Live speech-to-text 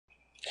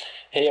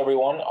Hey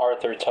everyone,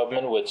 Arthur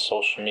Tubman with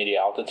Social Media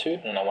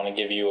Altitude, and I want to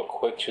give you a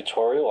quick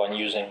tutorial on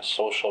using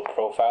Social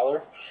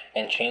Profiler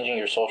and changing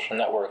your social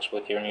networks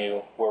with your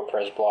new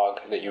WordPress blog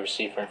that you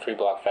receive from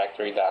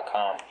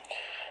freeblogfactory.com.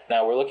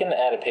 Now we're looking to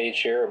add a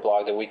page here, a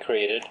blog that we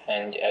created,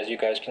 and as you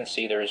guys can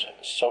see, there's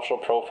social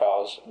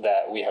profiles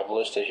that we have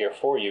listed here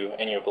for you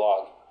in your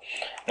blog.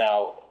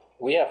 Now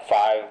we have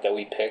 5 that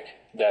we pick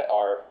that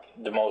are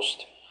the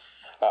most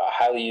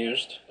highly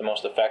used, the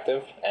most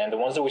effective, and the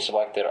ones that we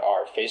selected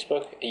are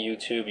Facebook,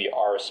 YouTube, your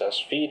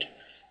RSS feed,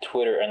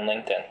 Twitter, and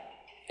LinkedIn.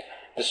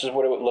 This is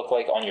what it would look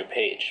like on your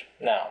page.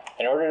 Now,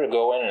 in order to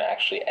go in and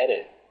actually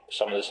edit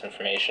some of this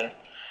information,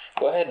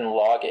 go ahead and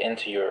log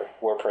into your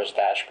WordPress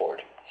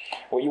dashboard.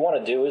 What you want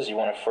to do is you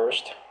want to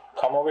first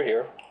come over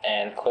here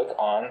and click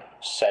on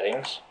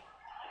Settings,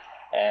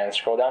 and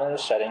scroll down in the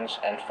Settings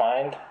and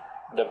find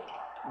the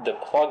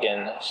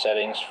plugin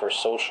settings for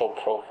Social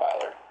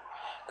Profiler.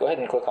 Go ahead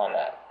and click on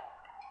that.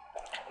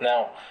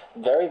 Now,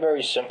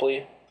 very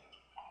simply,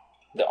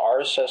 the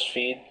RSS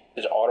feed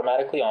is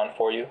automatically on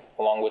for you,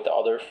 along with the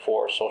other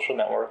 4 social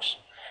networks,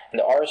 and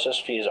the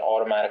RSS feed is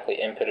automatically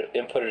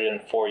inputted in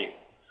for you.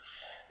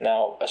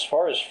 Now, as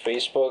far as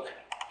Facebook,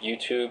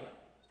 YouTube,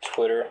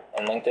 Twitter,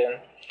 and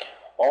LinkedIn,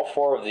 all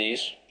 4 of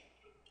these,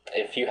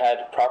 if you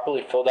had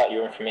properly filled out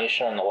your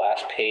information on the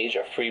last page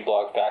of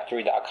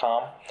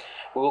freeblogfactory.com,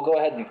 we will go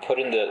ahead and put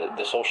in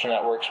the social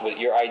networks with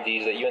your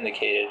IDs that you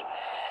indicated,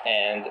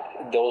 and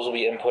those will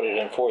be inputted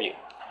in for you.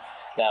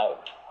 Now,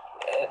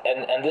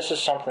 and this is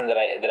something that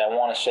I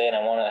want to say, and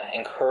I want to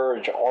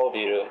encourage all of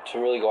you to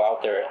really go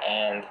out there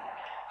and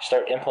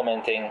start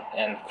implementing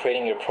and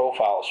creating your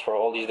profiles for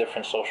all these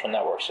different social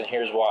networks, and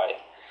here's why.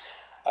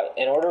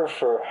 In order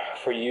for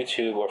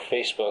YouTube or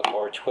Facebook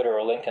or Twitter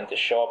or LinkedIn to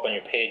show up on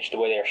your page the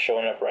way they are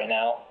showing up right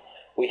now,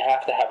 we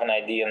have to have an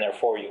ID in there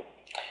for you.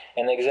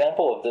 In the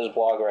example of this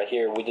blog right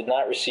here, we did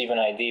not receive an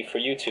ID for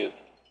YouTube.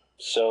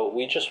 So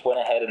we just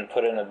went ahead and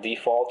put in a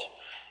default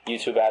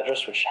YouTube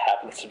address, which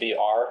happens to be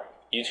our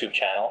YouTube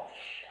channel.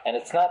 And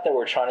it's not that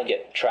we're trying to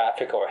get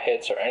traffic or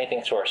hits or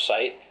anything to our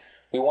site.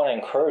 We want to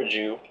encourage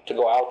you to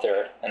go out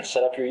there and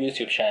set up your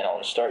YouTube channel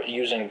and start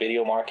using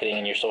video marketing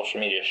in your social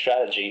media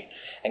strategy,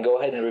 and go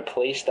ahead and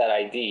replace that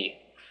ID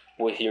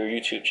with your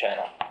YouTube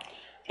channel.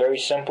 Very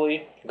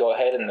simply, go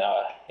ahead and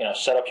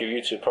set up your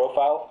YouTube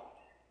profile,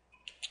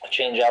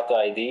 change out the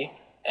ID,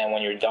 and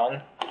when you're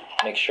done,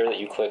 make sure that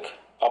you click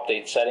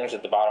Update Settings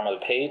at the bottom of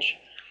the page,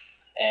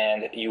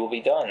 and you will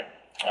be done.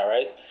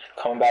 Alright,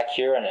 coming back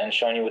here and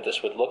showing you what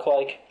this would look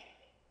like.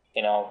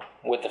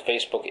 With the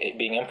Facebook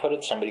being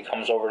inputted, somebody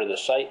comes over to the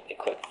site, they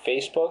click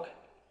Facebook,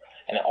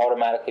 and it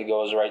automatically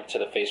goes right to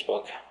the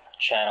Facebook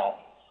channel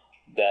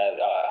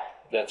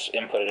that's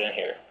inputted in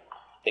here.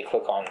 They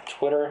click on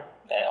Twitter,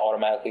 and it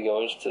automatically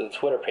goes to the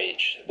Twitter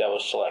page that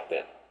was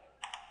selected.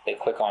 They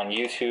click on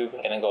YouTube,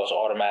 and it goes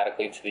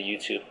automatically to the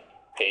YouTube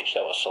page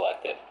that was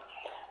selected.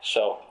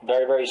 So,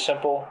 very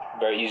simple,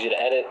 very easy to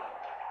edit.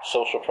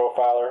 Social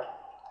Profiler.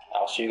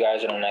 I'll see you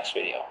guys in the next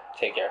video.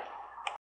 Take care.